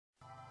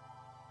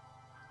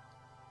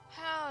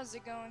How's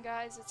it going,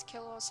 guys? It's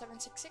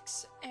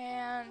Kilo766,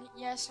 and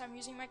yes, I'm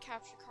using my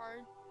capture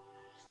card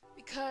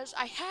because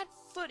I had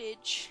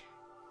footage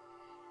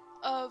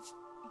of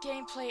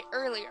gameplay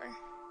earlier.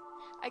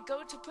 I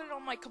go to put it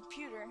on my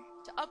computer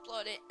to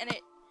upload it, and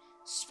it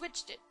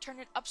switched it, turned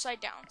it upside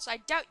down. So I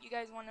doubt you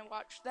guys want to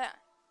watch that.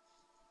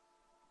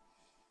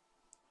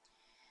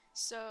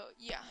 So,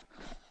 yeah.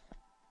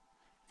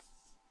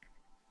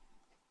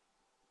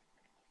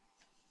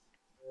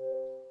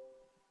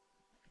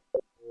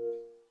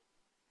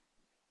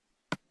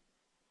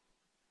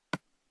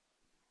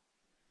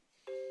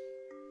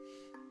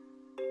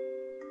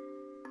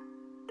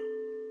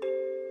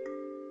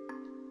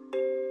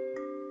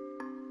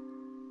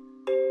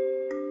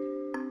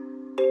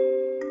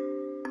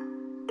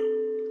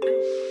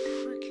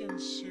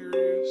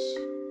 Serious?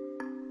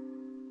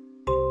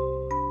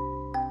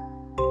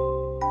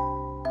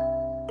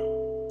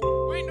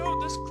 Wait, no,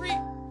 this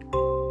creep.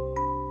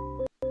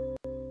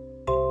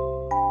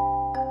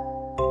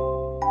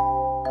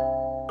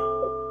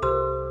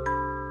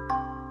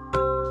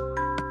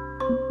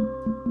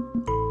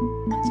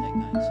 One sec,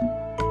 guys.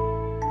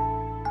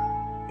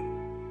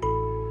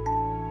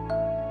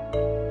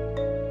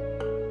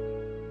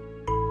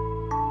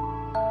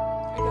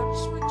 I gotta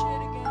switch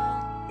it again.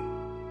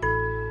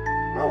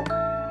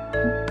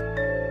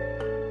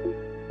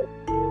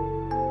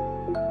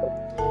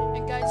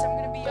 And guys, I'm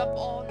gonna be up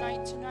all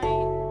night tonight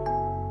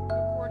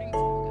recording for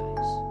you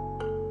guys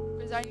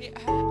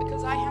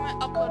because I haven't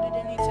uploaded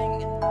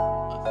anything in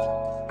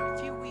a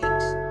few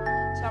weeks,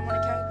 so I'm gonna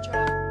catch up.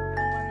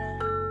 I'm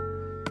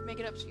gonna make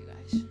it up to you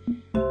guys.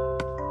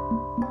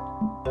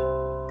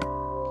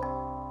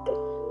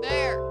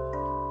 There,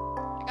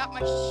 I got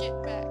my shit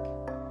back.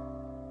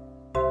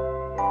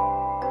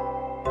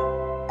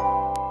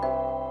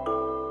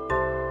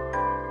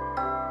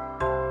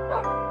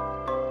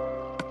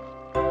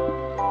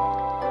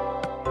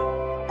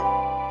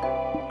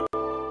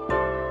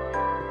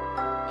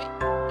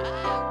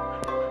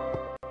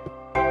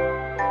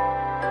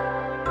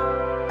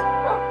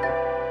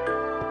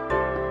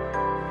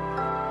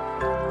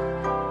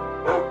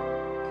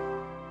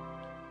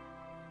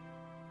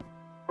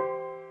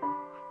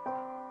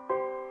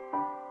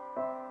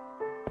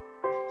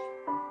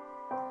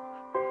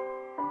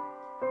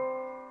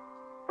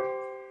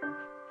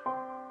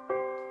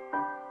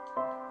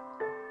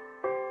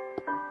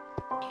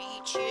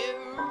 Eat you.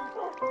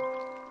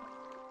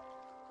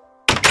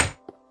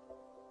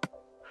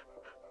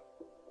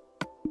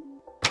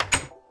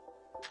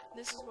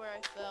 This is where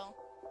I fell.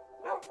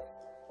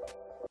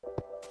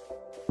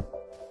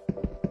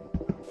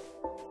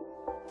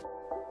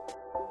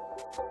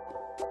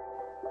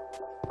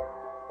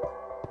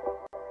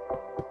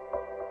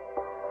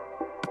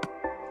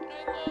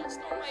 And I lost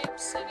all my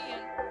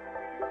obsidian.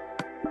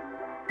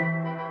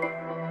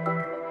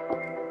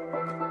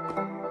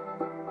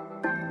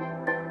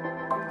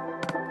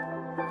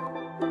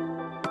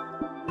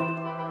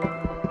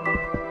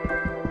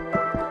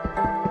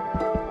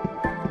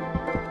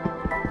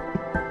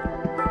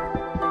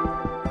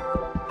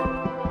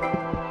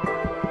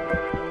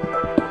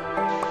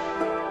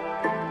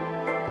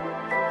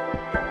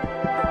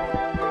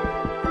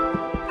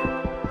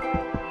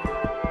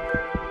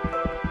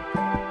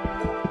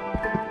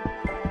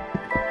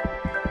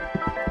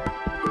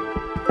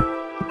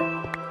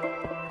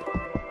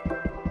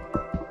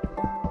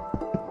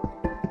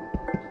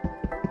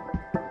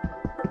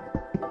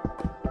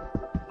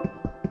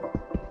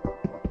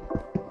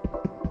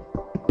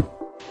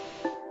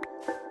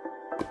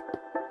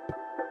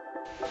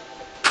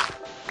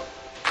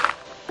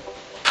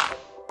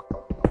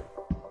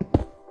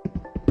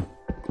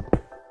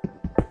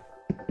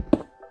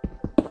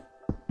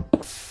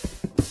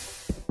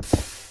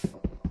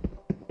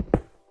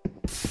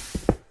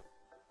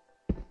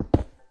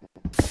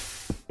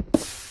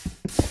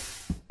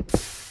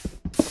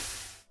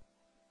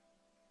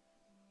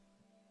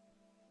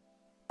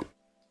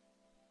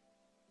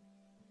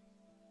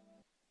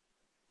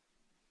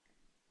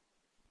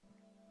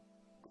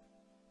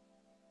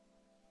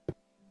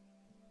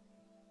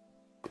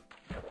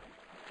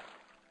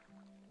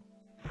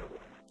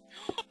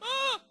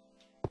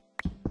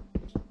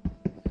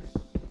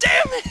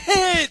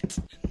 It!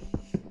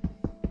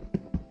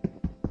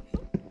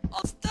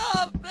 Oh,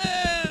 stop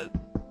it!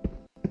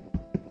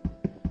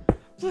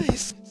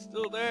 Please, it's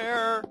still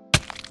there.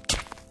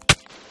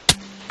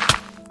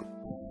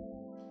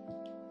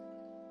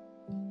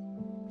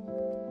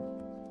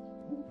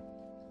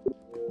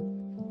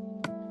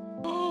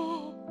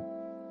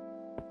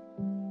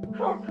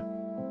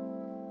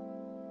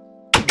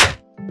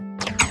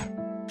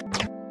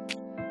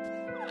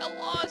 I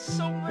lost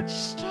so much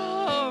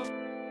stuff.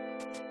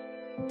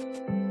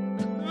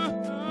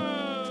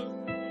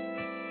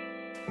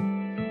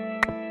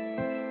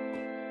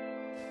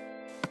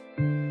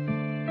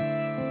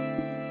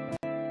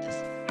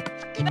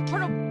 That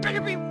portal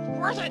better be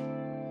worth it!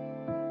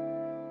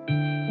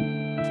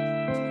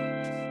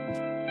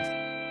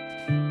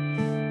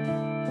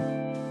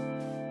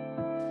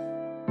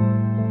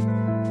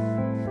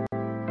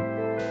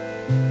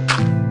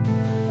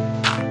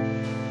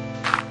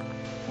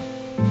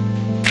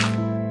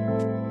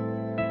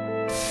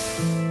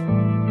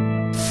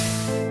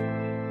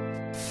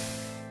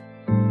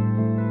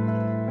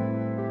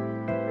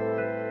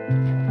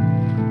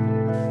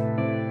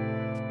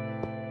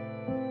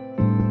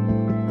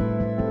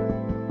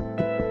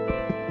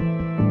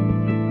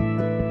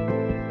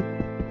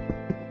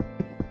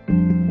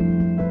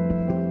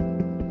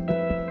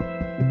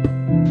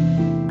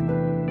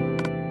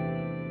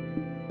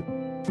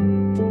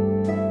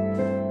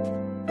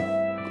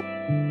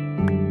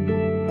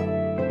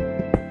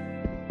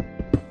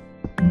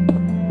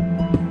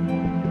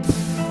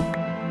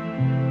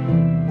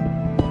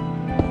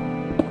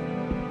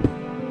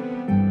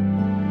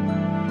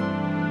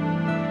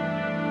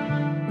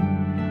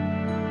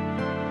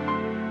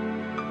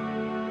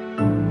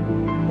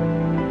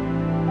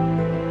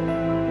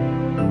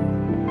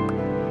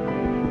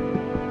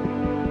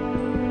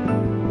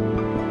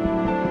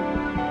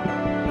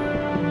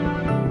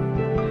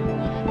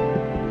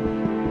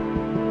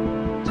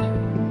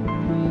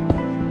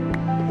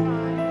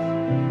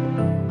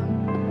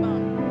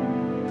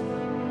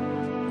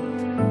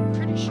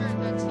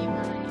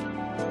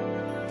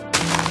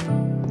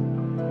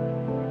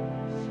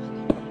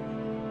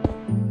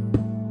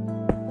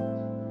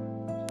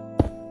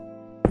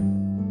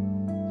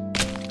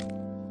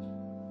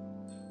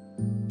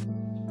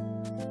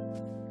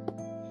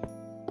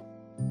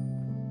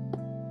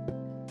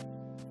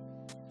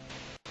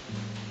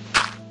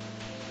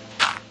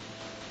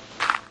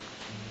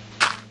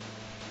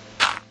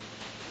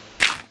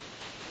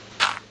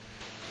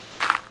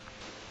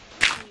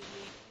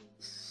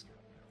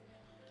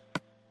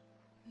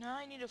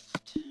 need a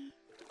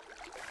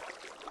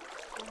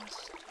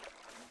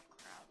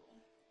gravel.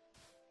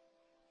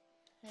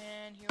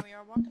 And here we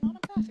are walking on a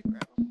path of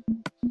gravel.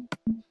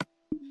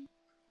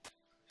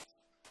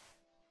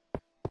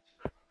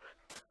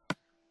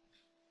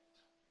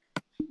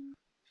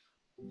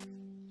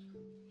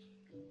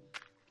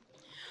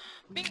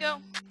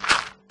 Bingo!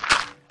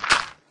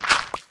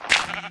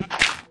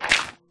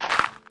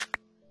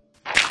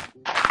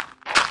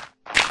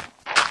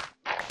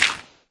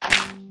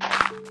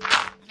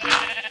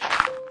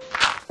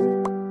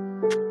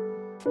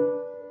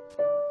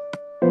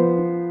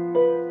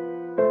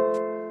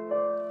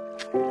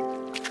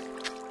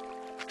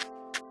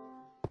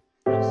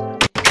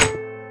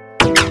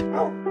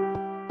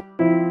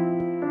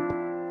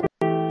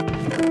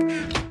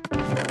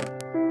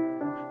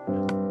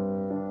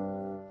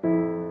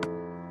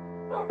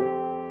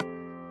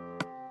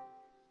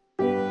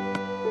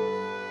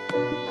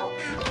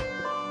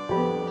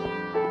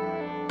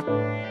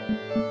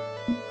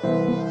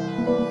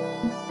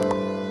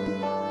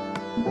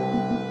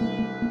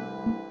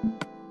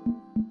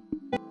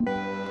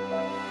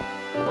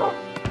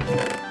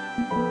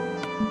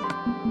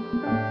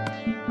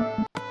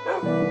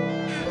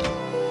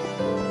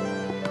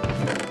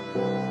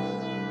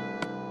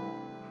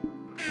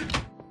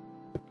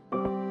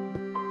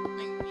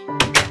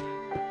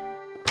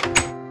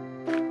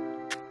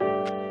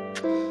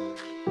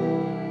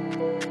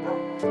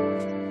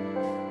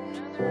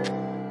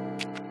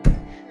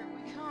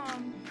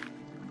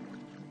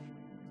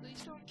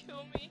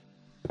 Kill me.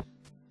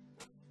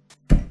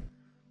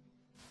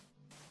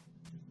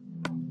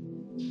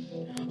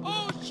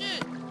 Oh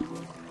shit!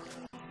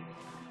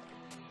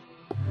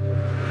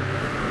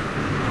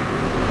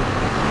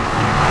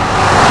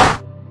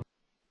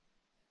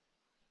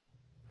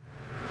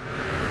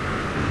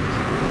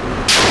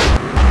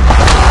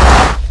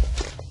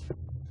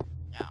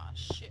 Ah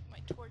shit, my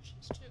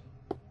torches too.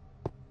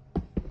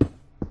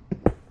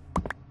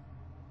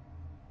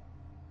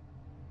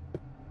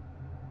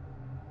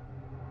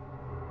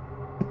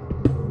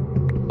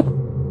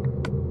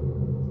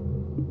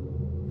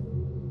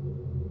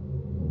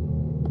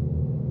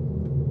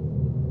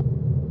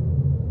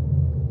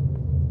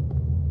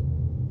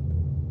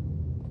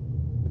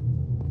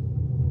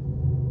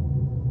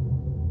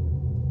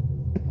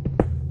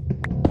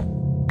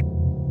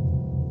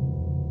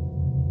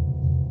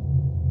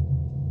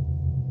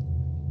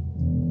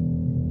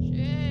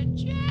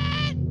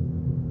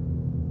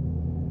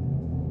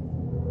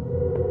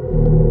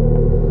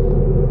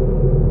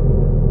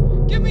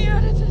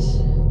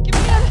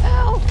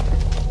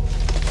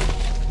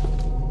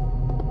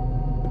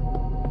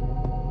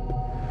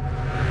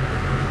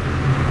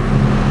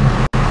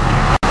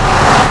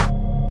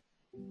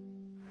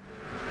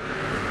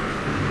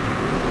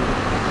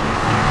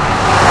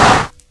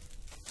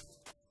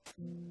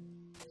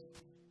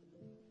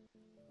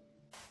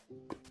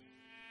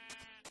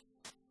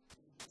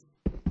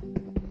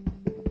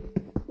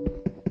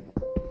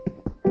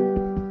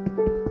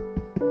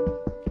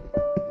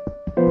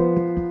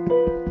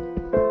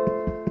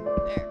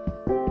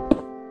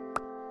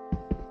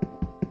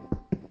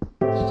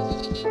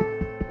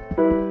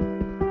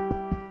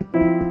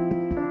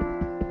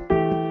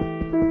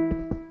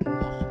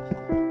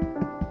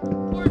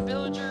 Poor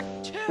villager.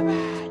 Too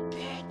bad,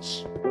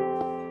 bitch.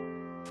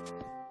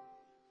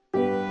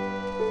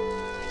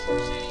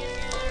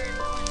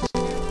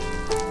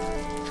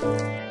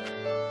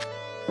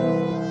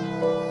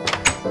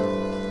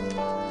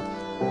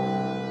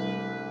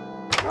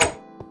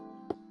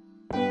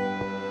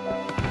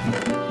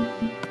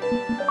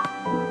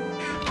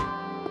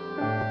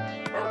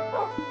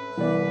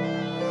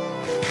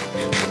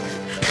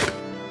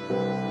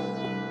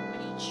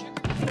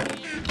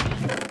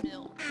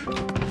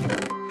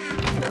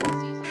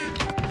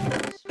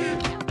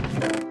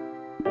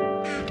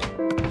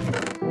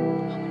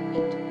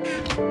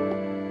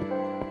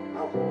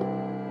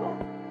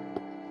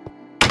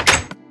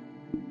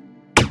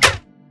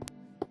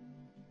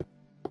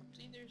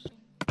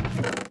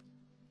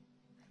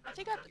 I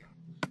think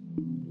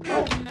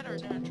I'm better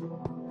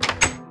natural.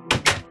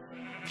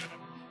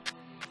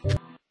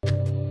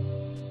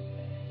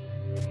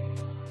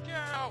 Get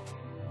out!